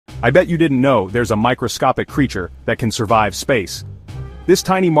I bet you didn't know there's a microscopic creature that can survive space. This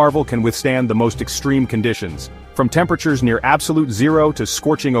tiny marvel can withstand the most extreme conditions. From temperatures near absolute zero to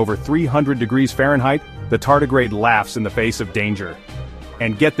scorching over 300 degrees Fahrenheit, the tardigrade laughs in the face of danger.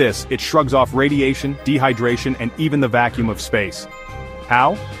 And get this, it shrugs off radiation, dehydration, and even the vacuum of space.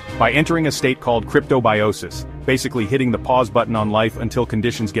 How? By entering a state called cryptobiosis, basically hitting the pause button on life until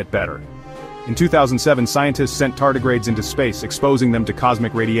conditions get better. In 2007, scientists sent tardigrades into space, exposing them to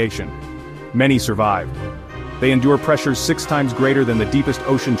cosmic radiation. Many survived. They endure pressures 6 times greater than the deepest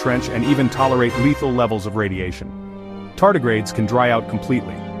ocean trench and even tolerate lethal levels of radiation. Tardigrades can dry out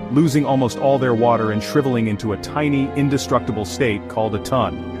completely, losing almost all their water and shriveling into a tiny, indestructible state called a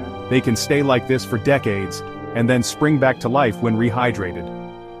ton. They can stay like this for decades, and then spring back to life when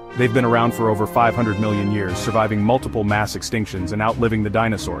rehydrated. They've been around for over 500 million years, surviving multiple mass extinctions and outliving the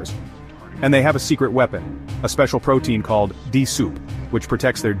dinosaurs. And they have a secret weapon, a special protein called D-soup, which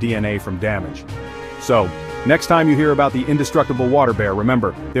protects their DNA from damage. So, next time you hear about the indestructible water bear,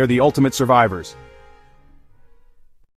 remember, they're the ultimate survivors.